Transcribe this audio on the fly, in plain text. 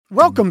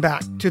Welcome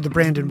back to The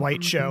Brandon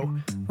White Show,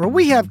 where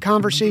we have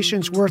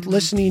conversations worth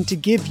listening to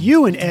give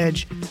you an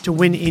edge to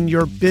win in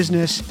your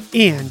business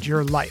and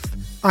your life.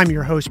 I'm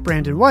your host,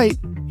 Brandon White.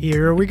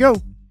 Here we go.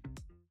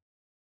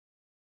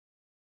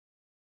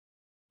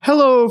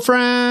 Hello,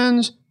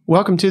 friends.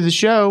 Welcome to the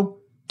show.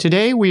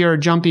 Today, we are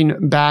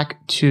jumping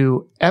back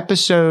to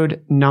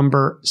episode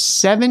number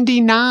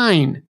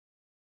 79,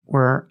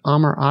 where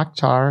Amar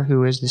Akhtar,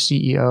 who is the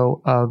CEO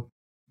of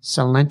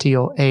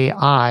Silential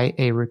AI,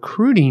 a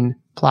recruiting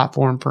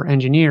platform for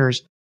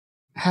engineers,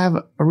 have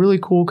a really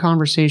cool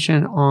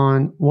conversation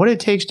on what it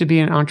takes to be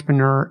an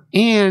entrepreneur,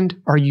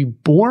 and are you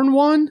born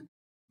one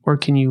or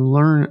can you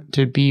learn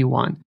to be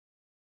one?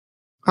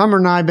 Amar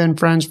and I have been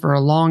friends for a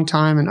long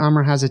time, and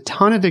Amar has a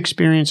ton of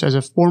experience as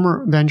a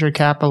former venture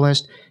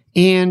capitalist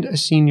and a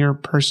senior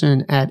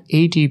person at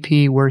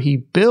ADP, where he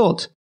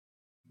built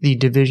the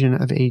division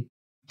of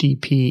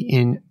ADP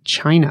in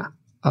China,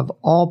 of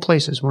all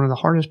places, one of the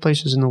hardest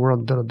places in the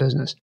world to build a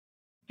business.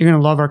 You're going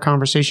to love our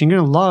conversation. You're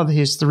going to love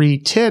his 3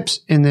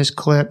 tips in this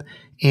clip.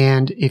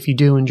 And if you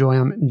do enjoy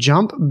them,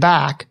 jump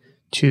back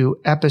to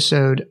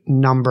episode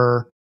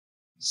number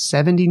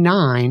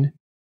 79,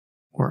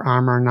 where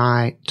Amar and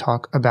I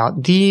talk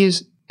about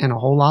these and a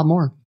whole lot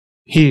more.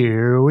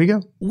 Here we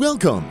go.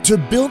 Welcome to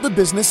Build a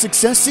Business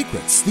Success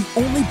Secrets, the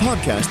only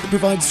podcast that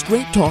provides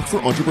straight talk for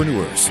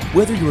entrepreneurs.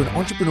 Whether you're an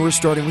entrepreneur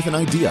starting with an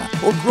idea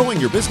or growing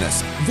your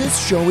business,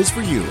 this show is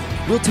for you.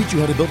 We'll teach you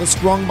how to build a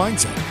strong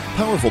mindset,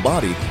 powerful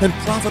body, and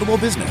profitable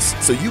business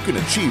so you can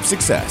achieve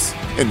success.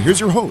 And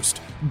here's your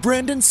host,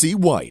 Brandon C.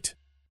 White.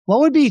 What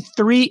would be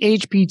 3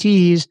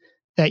 HPTs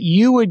that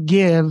you would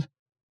give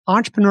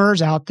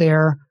entrepreneurs out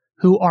there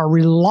who are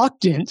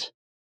reluctant?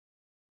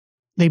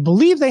 They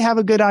believe they have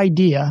a good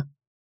idea,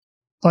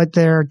 but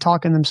they're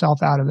talking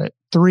themselves out of it.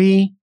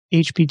 3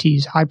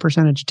 HPTs, high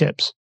percentage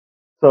tips.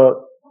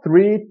 So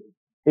 3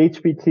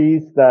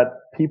 HPTs that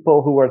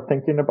people who are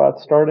thinking about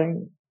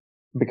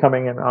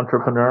becoming an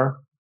entrepreneur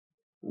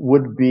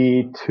would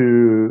be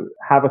to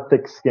have a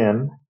thick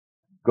skin,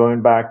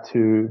 going back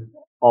to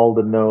all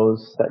the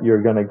no's that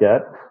you're going to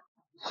get.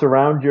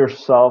 Surround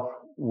yourself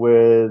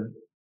with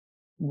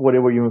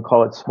whatever you would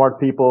call it,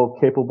 smart people,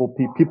 capable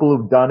people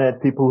who've done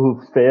it, people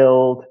who've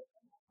failed,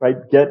 right?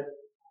 Get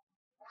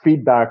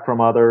feedback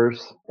from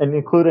others, and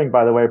including,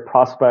 by the way,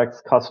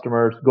 prospects,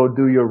 customers. Go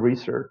do your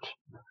research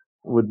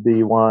would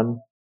be one.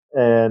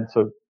 And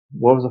so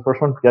what was the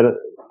first one? Get a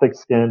thick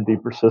skin, be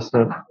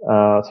persistent,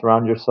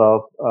 surround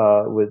yourself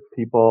with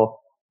people.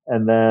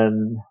 And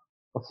then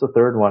what's the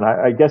third one?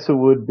 I guess it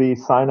would be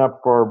sign up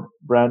for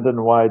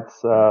Brandon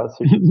White's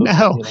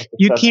No,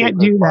 you can't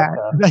do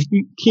that.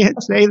 You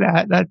can't say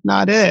that. That's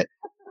not it.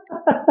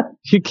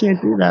 You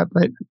can't do that,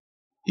 but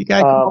you got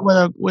to come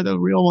up with a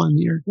real one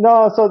here.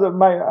 No, so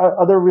my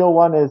other real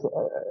one is,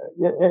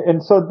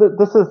 and so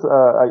this is,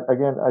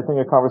 again, I think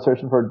a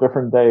conversation for a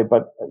different day,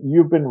 but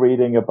you've been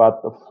reading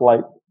about the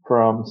flight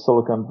from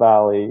Silicon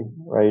Valley,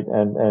 right?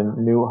 And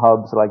new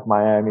hubs like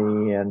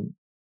Miami and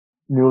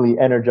newly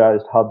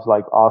energized hubs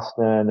like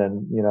Austin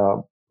and,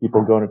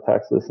 people going to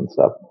Texas and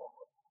stuff.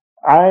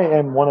 I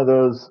am one of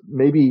those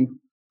maybe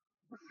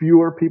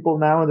fewer people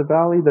now in the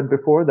Valley than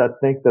before that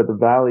think that the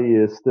Valley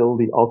is still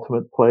the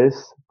ultimate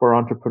place for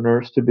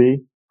entrepreneurs to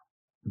be,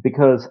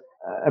 because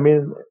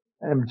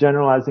I'm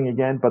generalizing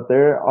again, but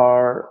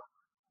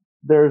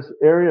there's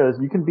areas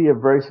you can be a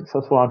very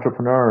successful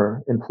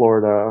entrepreneur in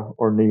Florida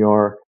or New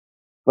York,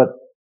 but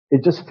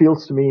it just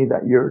feels to me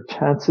that your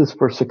chances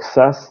for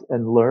success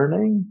and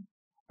learning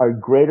are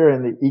greater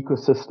in the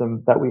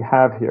ecosystem that we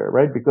have here,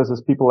 right? Because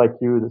there's people like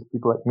you, there's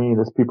people like me,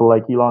 there's people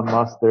like Elon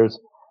Musk, there's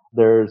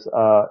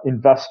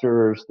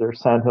investors,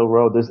 there's Sandhill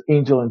Road, there's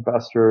angel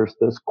investors,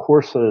 there's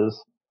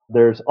courses,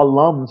 there's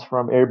alums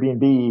from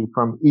Airbnb,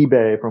 from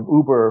eBay, from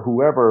Uber,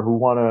 whoever who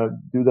want to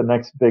do the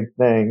next big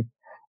thing.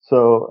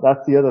 So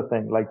that's the other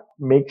thing, like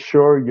make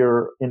sure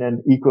you're in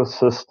an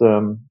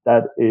ecosystem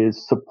that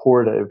is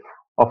supportive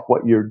of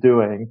what you're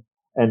doing.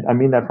 And I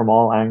mean that from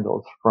all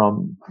angles,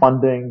 from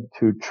funding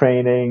to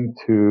training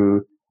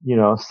to,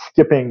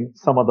 skipping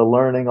some of the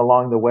learning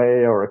along the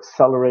way or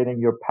accelerating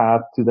your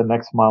path to the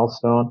next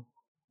milestone.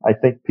 I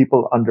think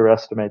people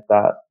underestimate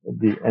that.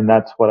 And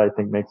that's what I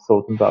think makes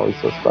Silicon Valley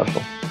so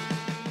special.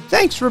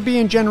 Thanks for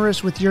being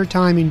generous with your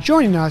time and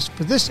joining us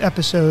for this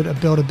episode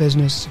of Build a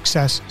Business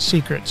Success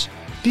Secrets.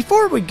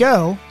 Before we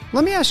go,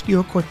 let me ask you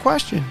a quick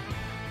question.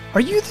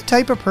 Are you the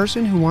type of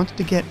person who wants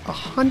to get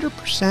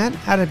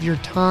 100% out of your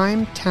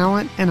time,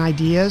 talent, and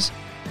ideas?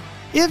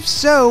 If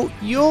so,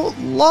 you'll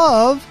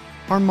love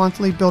our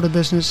monthly Build a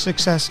Business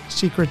Success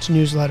Secrets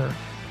newsletter.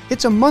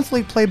 It's a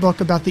monthly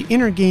playbook about the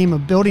inner game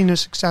of building a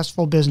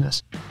successful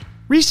business.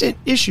 Recent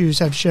issues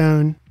have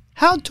shown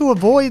how to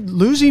avoid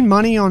losing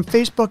money on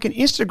Facebook and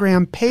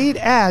Instagram paid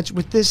ads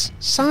with this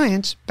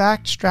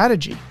science-backed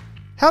strategy.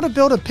 How to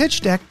build a pitch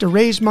deck to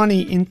raise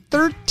money in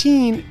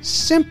 13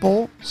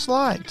 simple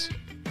slides.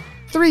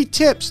 3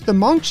 tips the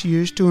monks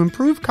use to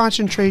improve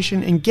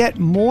concentration and get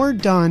more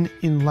done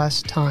in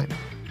less time.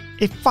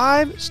 A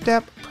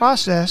 5-step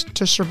process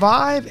to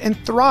survive and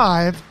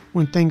thrive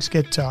when things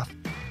get tough,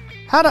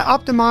 how to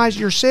optimize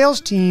your sales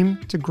team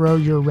to grow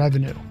your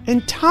revenue,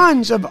 and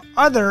tons of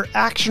other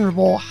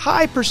actionable,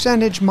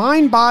 high-percentage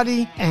mind,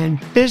 body, and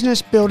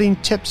business-building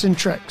tips and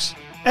tricks.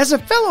 As a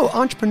fellow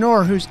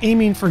entrepreneur who's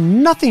aiming for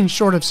nothing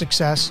short of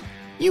success,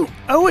 you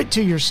owe it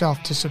to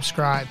yourself to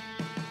subscribe.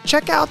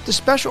 Check out the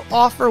special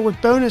offer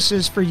with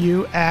bonuses for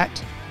you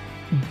at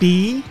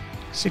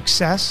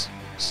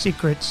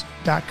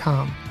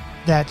BSuccessSecrets.com.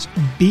 That's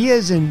B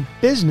as in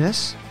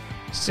business,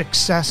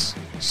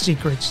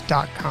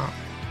 SuccessSecrets.com.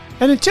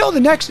 And until the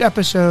next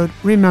episode,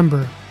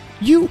 remember,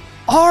 you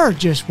are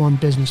just one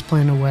business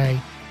plan away.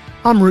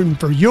 I'm rooting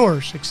for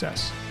your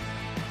success.